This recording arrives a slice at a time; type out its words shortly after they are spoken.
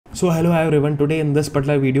So hello everyone, today in this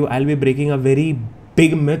particular video I'll be breaking a very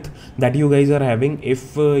big myth that you guys are having.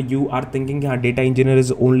 If you are thinking data engineer is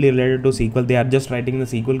only related to SQL, they are just writing the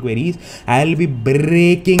SQL queries, I'll be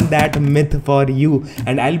breaking that myth for you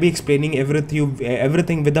and I'll be explaining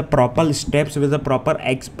everything with the proper steps, with the proper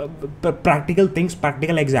practical things,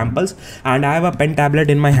 practical examples. And I have a pen tablet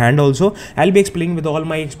in my hand also. I'll be explaining with all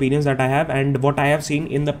my experience that I have and what I have seen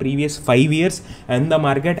in the previous 5 years in the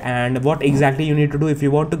market, and what exactly you need to do if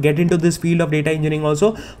you want to get into this field of data engineering,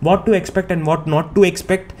 also what to expect and what not to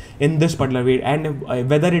expect in this particular way, and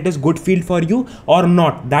whether it is good field for you or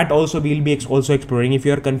not. That also we'll be also exploring. If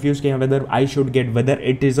you are confused whether I should get, whether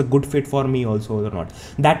it is a good fit for me also or not,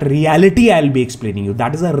 that reality I'll be explaining you.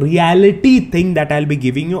 That is a reality thing that I'll be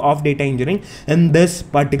giving you of data engineering in this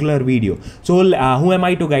particular video. So who am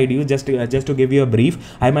I to guide you? Just to give you a brief,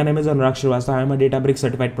 hi, my name is Anurag Srivastava. I am a DataBricks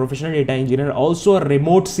certified professional data engineer, also a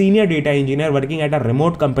remote senior data engineer working at a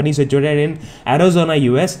remote company situated in Arizona,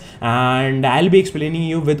 US, and I'll be explaining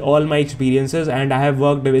you with all my experiences. And I have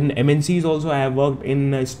worked in MNCs also. I have worked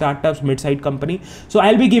in startups, mid-sized company. So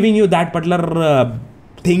I'll be giving you that particular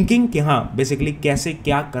thinking कि हाँ basically कैसे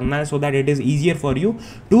क्या करना है, so that it is easier for you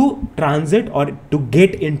to transit or to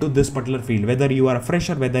get into this particular field, whether you are a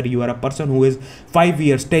fresher, whether you are a person who is 5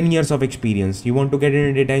 years 10 years of experience, you want to get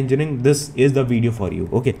into data engineering, this is the video for you.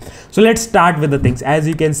 Okay, so let's start with the things. As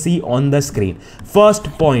you can see on the screen, first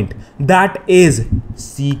point, that is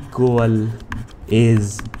SQL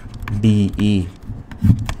is DE.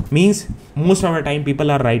 Means most of the time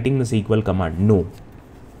people are writing the SQL command. No,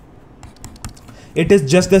 it is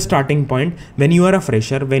just the starting point. When you are a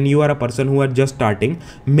fresher, when you are a person who are just starting,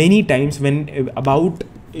 many times when about,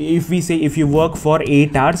 if we say if you work for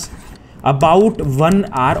 8 hours, about 1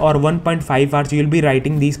 hour or 1.5 hours you will be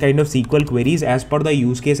writing these kind of SQL queries as per the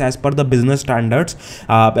use case, as per the business standards,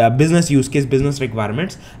 business use case, business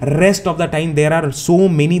requirements. Rest of the time there are so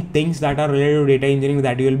many things that are related to data engineering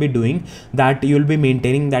that you will be doing, that you will be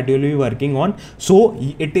maintaining, that you will be working on. So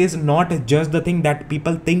it is not just the thing that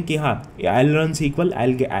people think I'll learn SQL,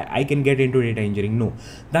 I can get into data engineering. No,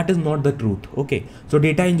 that is not the truth. Okay, so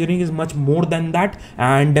data engineering is much more than that,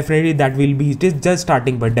 and definitely that will be, it is just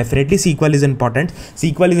starting, but definitely SQL is important.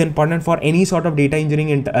 SQL is important for any sort of data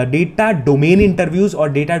engineering, data domain interviews or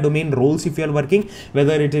data domain roles. If you are working,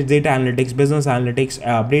 whether it is data analytics, business analytics,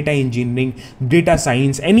 data engineering, data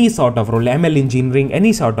science, any sort of role, ML engineering,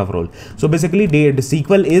 any sort of role. So basically the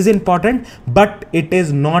SQL is important, but it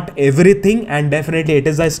is not everything, and definitely it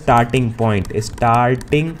is a starting point.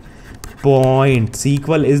 SQL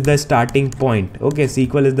is the starting point. Okay,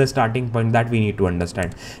 SQL is the starting point that we need to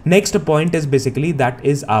understand. Next point is basically that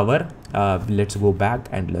is our let's go back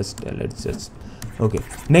and let's just, okay,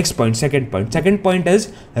 next point, second point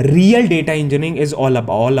is real data engineering is all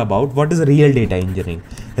about. What is real data engineering?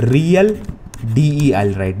 Real DE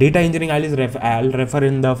I'll write. Data engineering I'll refer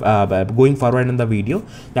in the going forward in the video.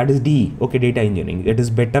 That is DE. Okay, data engineering, it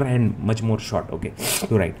is better and much more short. Okay,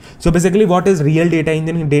 so right, so basically what is real data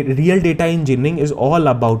engineering? Real data engineering is all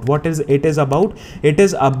about, what is it is about? It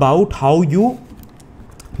is about how you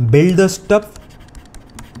build the stuff.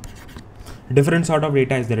 Different sort of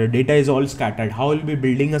data is there. Data is all scattered. How will be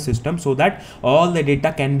building a system so that all the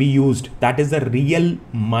data can be used? That is the real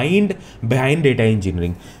mind behind data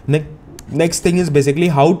engineering. Next thing is basically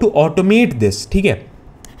how to automate this. Okay,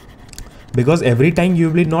 because every time you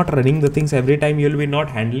will be not running the things, every time you will be not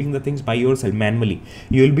handling the things by yourself manually,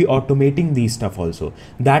 you will be automating these stuff also.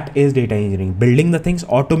 That is data engineering, building the things,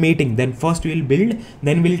 automating. Then first we will build,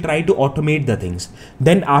 then we'll try to automate the things.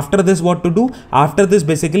 Then after this, what to do? After this,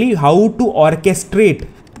 basically how to orchestrate.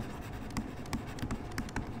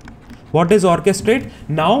 What is orchestrate?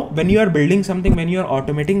 Now when you are building something, when you are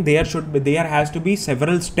automating, there has to be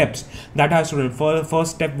several steps that has to run. For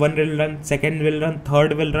first step 1 will run, second will run,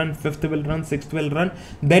 third will run, fifth will run, sixth will run,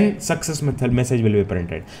 then success message will be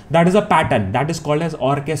printed. That is a pattern, that is called as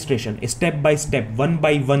orchestration. Step by step, one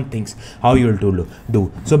by one things how you will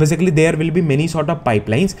do. So basically there will be many sort of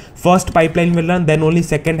pipelines. First pipeline will run, then only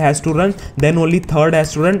second has to run, then only third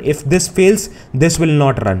has to run. If this fails, this will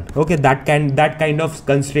not run. Okay, that kind of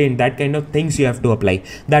constraint, that kind of things you have to apply.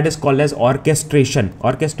 That is called as orchestration.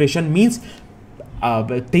 Orchestration means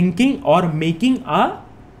thinking or making a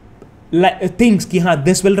things कि हाँ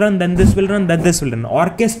this will run, then this will run, then this will run.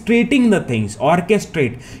 Orchestrating the things,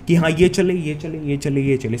 orchestrate कि हाँ ये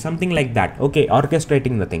चले, something like that. Okay,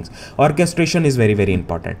 orchestrating the things. Orchestration is very, very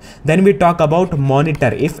important. Then we talk about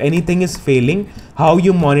monitor. If anything is failing, how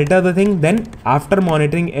you monitor the thing. Then after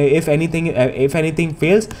monitoring, if anything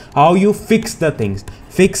fails, how you fix the things.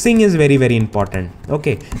 Fixing is very, very important.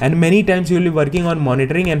 Okay, and many times you will be working on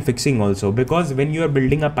monitoring and fixing also, because when you are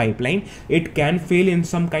building a pipeline, it can fail in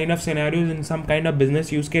some kind of scenarios, in some kind of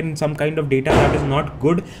business use case, in some kind of data that is not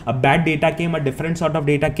good. A bad data came, a different sort of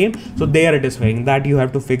data came, so there it is failing. That you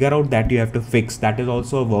have to figure out, that you have to fix. That is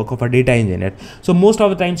also a work of a data engineer. So most of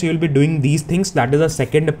the times you will be doing these things. That is the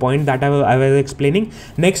second point that I was explaining.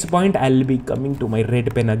 Next point, I'll be coming to my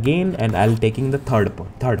red pen again, and I'll taking the third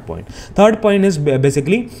point. Third point is basically,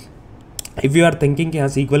 if you are thinking कि हाँ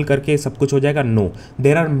SQL करके सब कुछ हो जाएगा, no,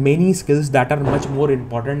 there are many skills that are much more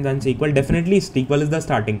important than SQL. Definitely SQL is the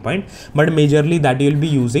starting point, but majorly that you will be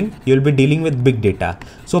using, you will be dealing with big data.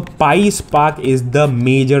 So PySpark is the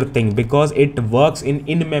major thing, because it works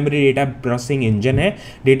in-memory data processing engine है.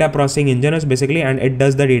 Data processing engine is basically, and it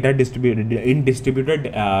does the data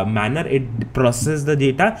distributed manner. It processes the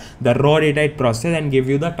data, the raw data it processes, and give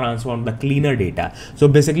you the transform, the cleaner data. So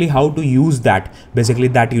basically how to use that, basically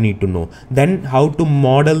that you need to know. Then how to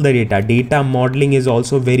model the data. Data modeling is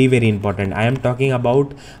also very, very important. I am talking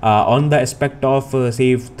about on the aspect of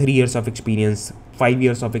say 3 years of experience, 5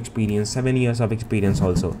 years of experience, 7 years of experience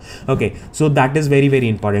also. Okay, so that is very, very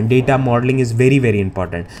important. Data modeling is very, very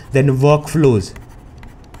important. Then workflows,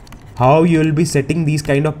 how you will be setting these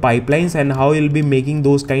kind of pipelines and how you will be making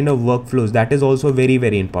those kind of workflows, that is also very,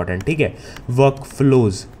 very important. Okay,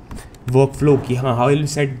 workflow ki haan, how will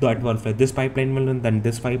set that workflow, this pipeline will run, then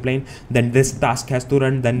this pipeline, then this task has to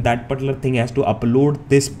run, then that particular thing has to upload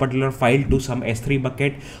this particular file to some S3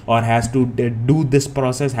 bucket, or has to do this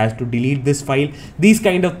process, has to delete this file, these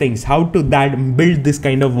kind of things, how to build this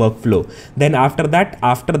kind of workflow. Then after that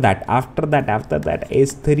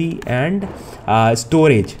S3 and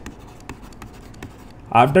storage.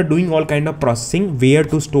 After doing all kind of processing, where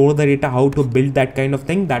to store the data, how to build that kind of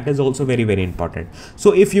thing, that is also very, very important.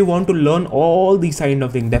 So if you want to learn all these kind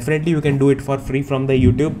of things, definitely you can do it for free from the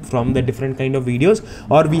YouTube, from the different kind of videos,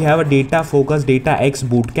 or we have a data focused DataX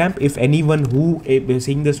Bootcamp. If anyone who is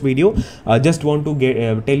seeing this video just want to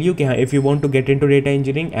tell you if you want to get into data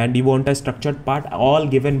engineering and you want a structured part, all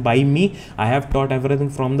given by me. I have taught everything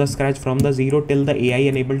from the scratch, from the zero till the AI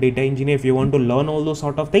enabled data engineer. If you want to learn all those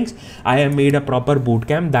sort of things, I have made a proper bootcamp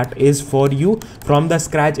that is for you from the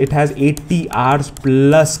scratch. It has 80 hours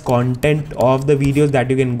plus content of the videos that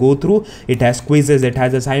you can go through. It has quizzes, it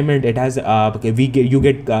has assignment, it has you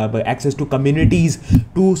get access to communities.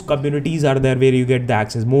 2 communities are there where you get the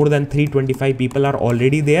access. More than 325 people are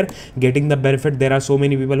already there getting the benefit. There are so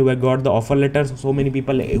many people who have got the offer letters, so many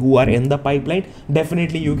people who are in the pipeline.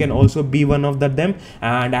 Definitely you can also be one of them,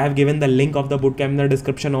 and I have given the link of the bootcamp in the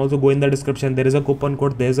description. Also go in the description, there is a coupon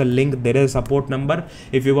code, there is a link, there is a support number.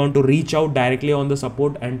 If you want to reach out directly on the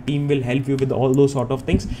support, and team will help you with all those sort of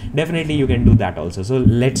things, definitely you can do that also. So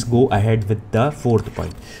let's go ahead with the fourth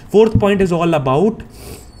point. Fourth point is all about,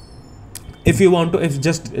 if you want to,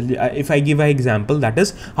 if I give an example, that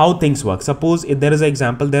is how things work. Suppose if there is an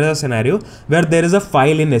example, there is a scenario where there is a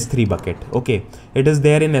file in S3 bucket. Okay, it is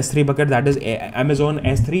there in S3 bucket, that is Amazon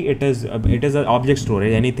S3. It is an object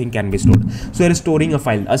storage, anything can be stored. So it is storing a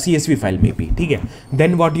file, a CSV file maybe. Okay,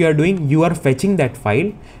 then what you are doing, you are fetching that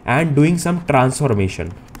file and doing some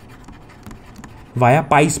transformation via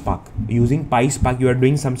PySpark. Using PySpark, you are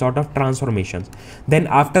doing some sort of transformations. Then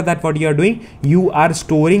after that, what you are doing, you are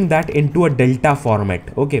storing that into a delta format.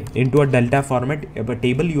 Okay, into a delta format, a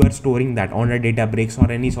table, you are storing that on a Databricks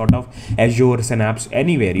or any sort of Azure, Synapse,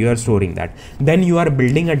 anywhere you are storing that. Then you are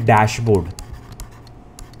building a dashboard.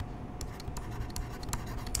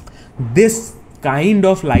 This kind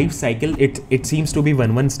of life cycle, it seems to be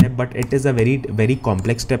one step, but it is a very, very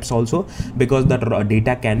complex steps also, because the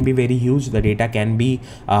data can be very huge. The data can be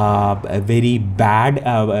very bad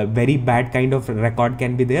kind of record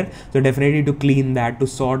can be there. So definitely to clean that, to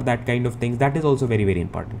sort that kind of things, that is also very, very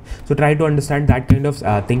important. So try to understand that kind of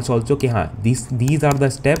things also. Okay, these are the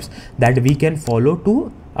steps that we can follow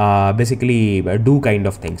to basically do kind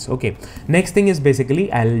of things. Okay, next thing is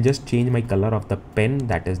basically, I'll just change my color of the pen,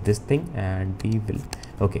 that is this thing, and we will.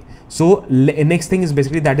 Okay, so next thing is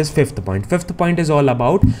basically, that is fifth point. Fifth point is all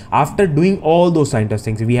about, after doing all those kind of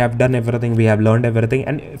things, we have done everything, we have learned everything,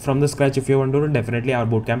 and from the scratch, if you want to do, definitely our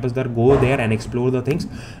bootcamp is there. Go there and explore the things,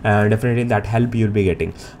 and definitely that help you'll be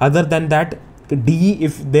getting. Other than that, DE,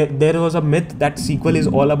 if there was a myth that SQL is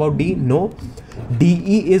all about DE, no,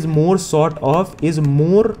 DE is more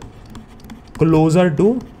more closer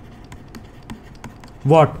to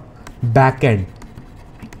what? Backend.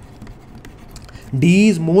 D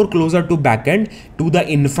is more closer to backend, to the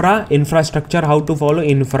infrastructure. How to follow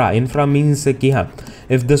infra means कि हाँ,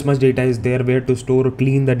 if this much data is there, where to store,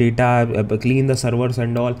 clean the data, clean the servers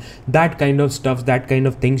and all that kind of stuff, that kind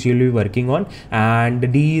of things you'll be working on.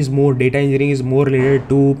 And D is more, data engineering is more related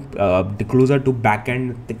to closer to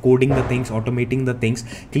backend, coding the things, automating the things,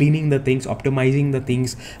 cleaning the things, optimizing the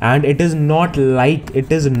things. And it is not like what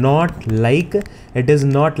it is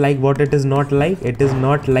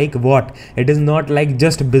not like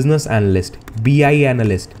just business analyst,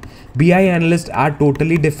 BI analysts are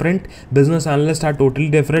totally different, business analysts are totally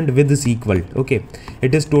different with SQL. Okay,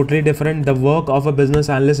 it is totally different. The work of a business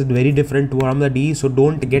analyst is very different from the D, so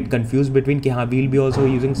don't get confused between ki haan, we'll be also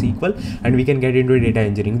using SQL and we can get into data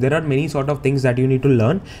engineering. There are many sort of things that you need to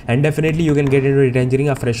learn, and definitely you can get into data engineering.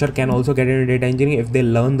 A fresher can also get into data engineering if they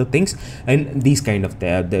learn the things in these kind of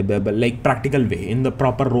like practical way, in the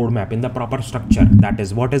proper roadmap, in the proper structure. That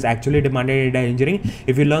is what is actually demanded in data engineering.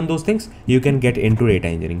 If you learn those things, you can get into data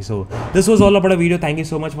engineering. So this was all about the video. Thank you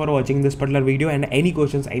so much for watching this particular video, and any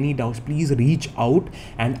questions, any doubts, please reach out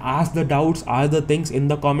and ask the doubts, ask the things in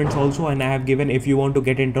the comments also. And I have given, if you want to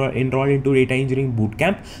get enrolled into data engineering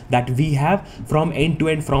bootcamp that we have from end to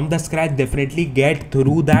end, from the scratch, definitely get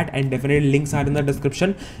through that, and definitely links are in the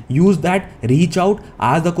description. Use that, reach out,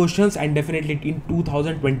 ask the questions, and definitely in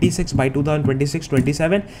 2026, by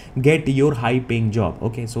 2026-27, get your high paying job.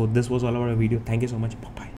 Okay, so this was all about the video. Thank you so much. Bye bye.